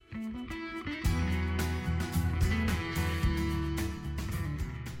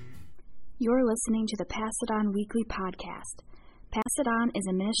You're listening to the Pass It On Weekly Podcast. Pass It On is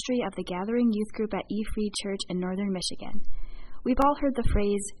a ministry of the Gathering Youth Group at E-Free Church in Northern Michigan. We've all heard the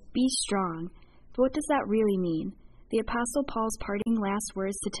phrase, be strong, but what does that really mean? The Apostle Paul's parting last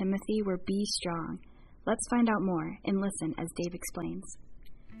words to Timothy were, be strong. Let's find out more and listen as Dave explains.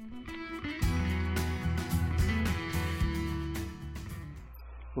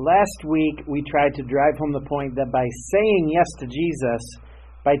 Last week, we tried to drive home the point that by saying yes to Jesus,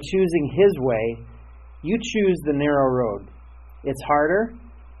 by choosing His way, you choose the narrow road. It's harder,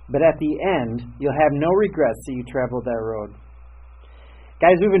 but at the end, you'll have no regrets that you traveled that road.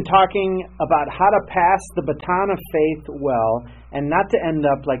 Guys, we've been talking about how to pass the baton of faith well and not to end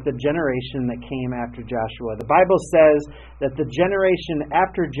up like the generation that came after Joshua. The Bible says that the generation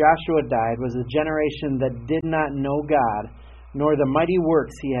after Joshua died was a generation that did not know God, nor the mighty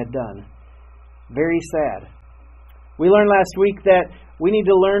works He had done. Very sad. We learned last week that we need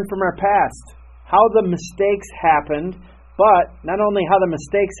to learn from our past, how the mistakes happened, but not only how the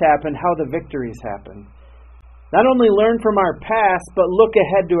mistakes happened, how the victories happened. Not only learn from our past, but look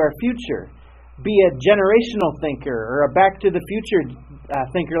ahead to our future. Be a generational thinker or a back to the future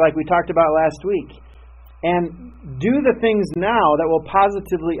thinker like we talked about last week. And do the things now that will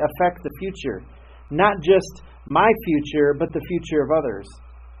positively affect the future. Not just my future, but the future of others.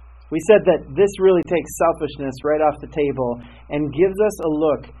 We said that this really takes selfishness right off the table and gives us a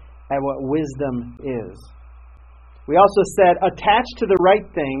look at what wisdom is. We also said attach to the right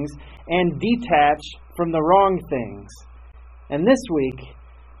things and detach from the wrong things. And this week,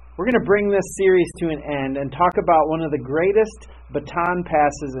 we're going to bring this series to an end and talk about one of the greatest baton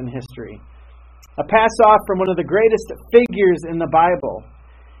passes in history. A pass off from one of the greatest figures in the Bible.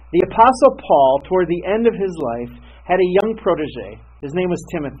 The Apostle Paul, toward the end of his life, had a young protege. His name was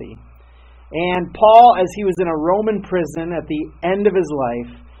Timothy. And Paul, as he was in a Roman prison at the end of his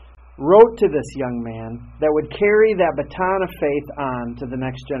life, wrote to this young man that would carry that baton of faith on to the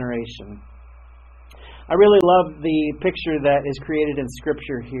next generation. I really love the picture that is created in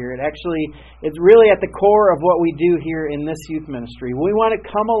Scripture here. It's really at the core of what we do here in this youth ministry. We want to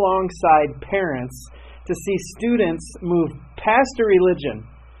come alongside parents to see students move past a religion,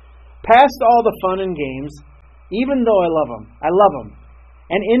 past all the fun and games, even though I love them,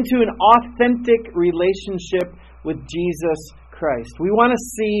 and into an authentic relationship with Jesus Christ. We want to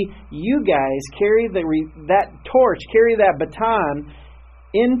see you guys carry that torch, carry that baton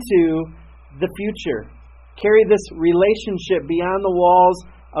into the future. Carry this relationship beyond the walls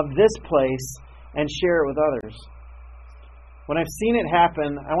of this place and share it with others. When I've seen it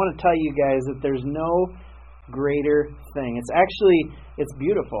happen, I want to tell you guys that there's no greater thing. It's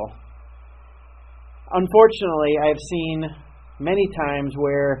beautiful. Unfortunately, I've seen many times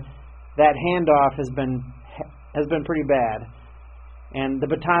where that handoff has been pretty bad, and the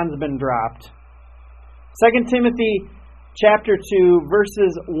baton's been dropped. 2 Timothy chapter 2,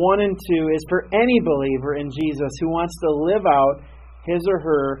 verses 1 and 2 is for any believer in Jesus who wants to live out his or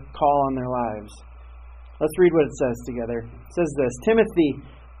her call on their lives. Let's read what it says together. It says this, Timothy,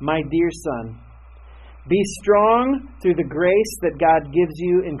 my dear son, be strong through the grace that God gives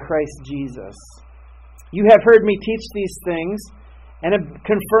you in Christ Jesus. You have heard me teach these things and have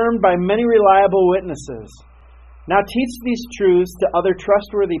confirmed by many reliable witnesses. Now teach these truths to other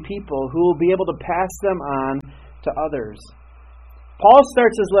trustworthy people who will be able to pass them on to others. Paul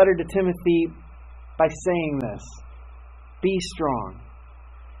starts his letter to Timothy by saying this, be strong.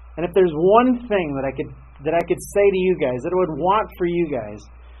 And if there's one thing that I could say to you guys, that I would want for you guys,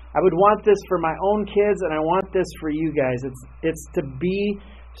 I would want this for my own kids and I want this for you guys. It's to be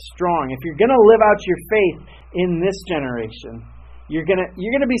strong. If you're going to live out your faith in this generation, you're going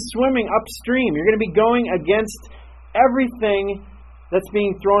to be swimming upstream. You're going to be going against everything that's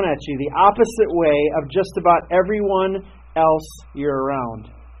being thrown at you, the opposite way of just about everyone else you're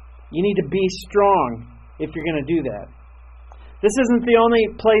around. You need to be strong if you're going to do that. This isn't the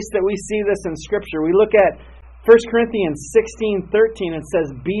only place that we see this in Scripture. We look at 1 Corinthians 16:13. It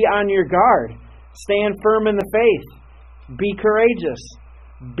says, be on your guard. Stand firm in the faith. Be courageous.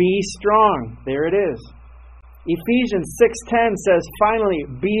 Be strong. There it is. Ephesians 6:10 says, finally,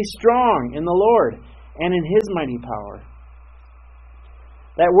 be strong in the Lord and in His mighty power.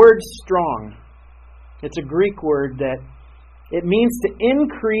 That word strong, it's a Greek word that it means to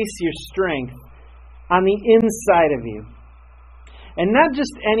increase your strength on the inside of you. And not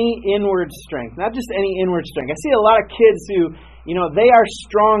just any inward strength. Not just any inward strength. I see a lot of kids who, they are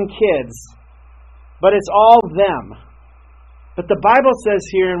strong kids, but it's all them. But the Bible says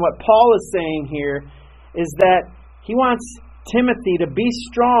here, and what Paul is saying here, is that he wants Timothy to be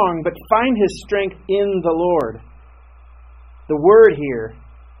strong, but find his strength in the Lord. The word here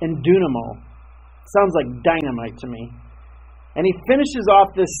and dunamo. Sounds like dynamite to me. And he finishes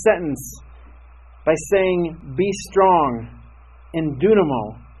off this sentence by saying, be strong and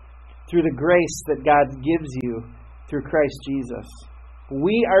dunamo through the grace that God gives you through Christ Jesus.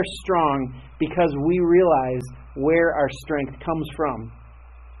 We are strong because we realize where our strength comes from.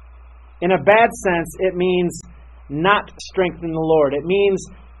 In a bad sense, it means not strength in the Lord. It means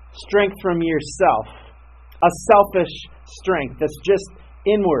strength from yourself. A selfish strength that's just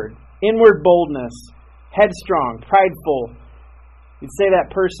inward boldness, headstrong, prideful. You'd say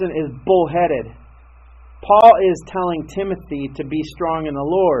that person is bullheaded. Paul is telling Timothy to be strong in the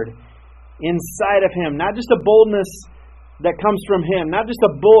Lord, inside of him. Not just a boldness that comes from him, not just a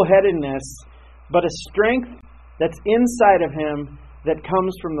bullheadedness, but a strength that's inside of him that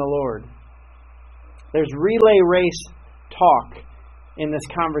comes from the Lord. There's relay race talk in this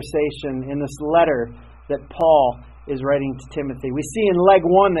conversation, in this letter that Paul is writing to Timothy. We see in leg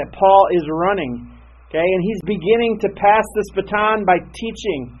 1 that Paul is running, and he's beginning to pass this baton by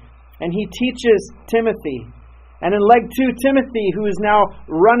teaching, and he teaches Timothy. And in leg 2, Timothy, who is now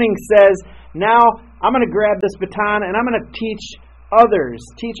running, says, now I'm going to grab this baton and I'm going to teach others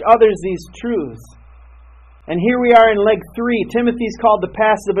these truths. And here we are in leg 3. Timothy's called to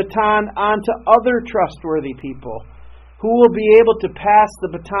pass the baton on to other trustworthy people who will be able to pass the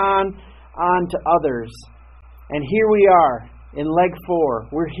baton on to others. And here we are in leg 4.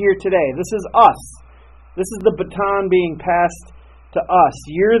 We're here today. This is us. This is the baton being passed to us.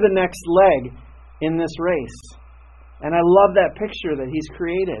 You're the next leg in this race. And I love that picture that he's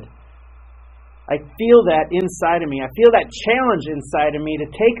created. I feel that inside of me. I feel that challenge inside of me to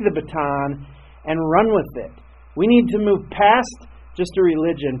take the baton and run with it. We need to move past just a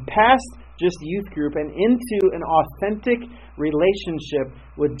religion, past just youth group, and into an authentic relationship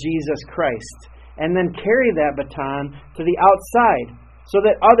with Jesus Christ. And then carry that baton to the outside so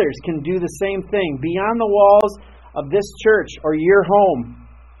that others can do the same thing beyond the walls of this church or your home.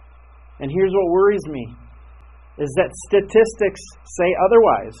 And here's what worries me, is that statistics say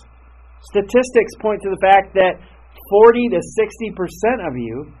otherwise. Statistics point to the fact that 40 to 60% of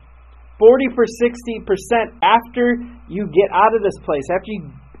you, 40 to 60% after you get out of this place, after you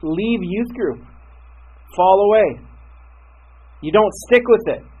leave youth group, fall away. You don't stick with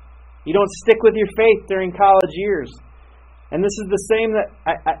it. You don't stick with your faith during college years. And this is the same that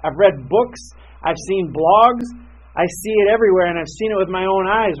I've read books, I've seen blogs, I see it everywhere, and I've seen it with my own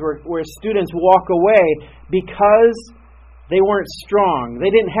eyes where students walk away because they weren't strong. They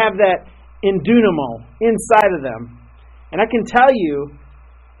didn't have that endunamo inside of them. And I can tell you,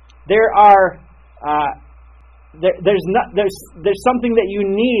 there's something that you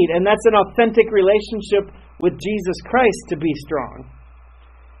need, and that's an authentic relationship with Jesus Christ to be strong.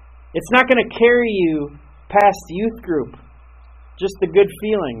 It's not going to carry you past youth group, just the good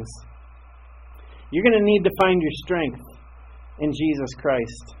feelings. You're going to need to find your strength in Jesus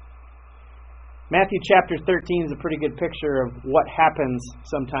Christ. Matthew chapter 13 is a pretty good picture of what happens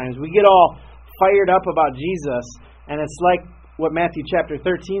sometimes. We get all fired up about Jesus, and it's like what Matthew chapter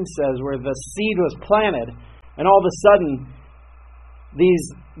 13 says, where the seed was planted, and all of a sudden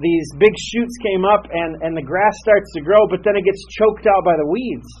these big shoots came up, and the grass starts to grow, but then it gets choked out by the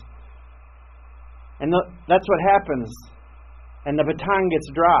weeds. And that's what happens. And the baton gets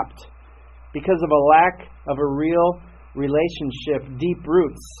dropped because of a lack of a real relationship, deep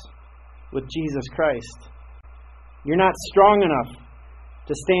roots with Jesus Christ. You're not strong enough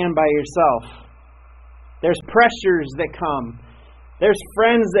to stand by yourself. There's pressures that come. There's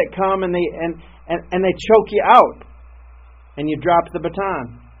friends that come and they choke you out. And you drop the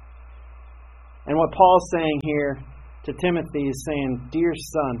baton. And what Paul's saying here to Timothy is saying, dear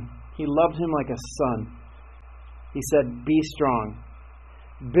son, he loved him like a son. He said, be strong.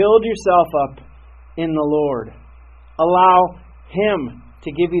 Build yourself up in the Lord. Allow him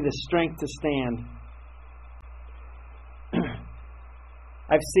to give you the strength to stand.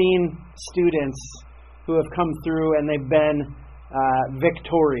 I've seen students who have come through and they've been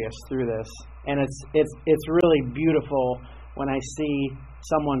victorious through this. And it's really beautiful when I see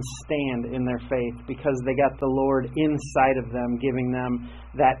someone stand in their faith because they got the Lord inside of them, giving them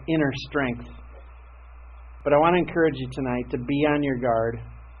that inner strength. But I want to encourage you tonight to be on your guard.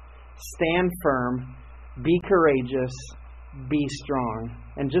 Stand firm. Be courageous. Be strong.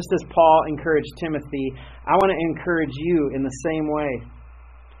 And just as Paul encouraged Timothy, I want to encourage you in the same way.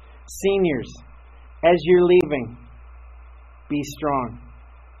 Seniors, as you're leaving, be strong.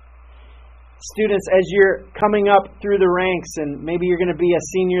 Students, as you're coming up through the ranks, and maybe you're going to be a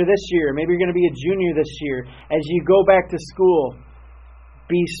senior this year, maybe you're going to be a junior this year, as you go back to school,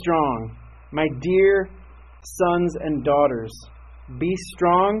 be strong. My dear sons and daughters, Be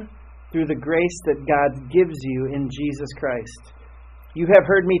strong through the grace that God gives you in Jesus Christ. You have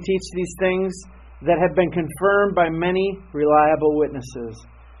heard me teach these things that have been confirmed by many reliable witnesses.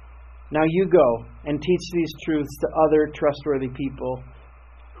 Now you go and teach these truths to other trustworthy people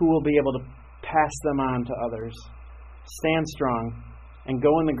who will be able to pass them on to others. Stand strong and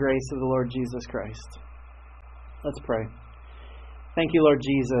go in the grace of the Lord Jesus Christ. Let's pray. Thank you, Lord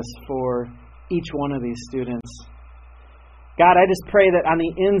Jesus, for each one of these students. God, I just pray that on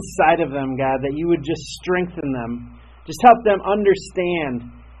the inside of them, God, that you would just strengthen them. Just help them understand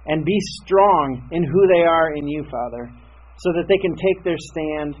and be strong in who they are in you, Father, so that they can take their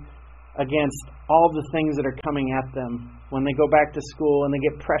stand against all the things that are coming at them when they go back to school and they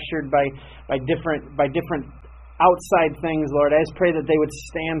get pressured by different outside things, Lord. I just pray that they would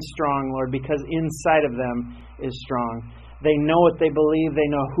stand strong, Lord, because inside of them is strong. They know what they believe. They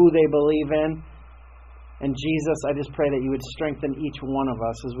know who they believe in. And Jesus, I just pray that you would strengthen each one of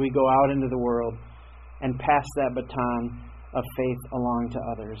us as we go out into the world and pass that baton of faith along to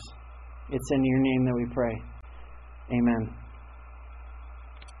others. It's in your name that we pray. Amen.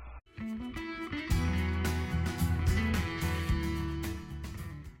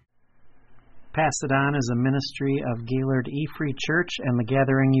 Pass It On is a ministry of Gaylord E Free Church and the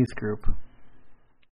Gathering Youth Group.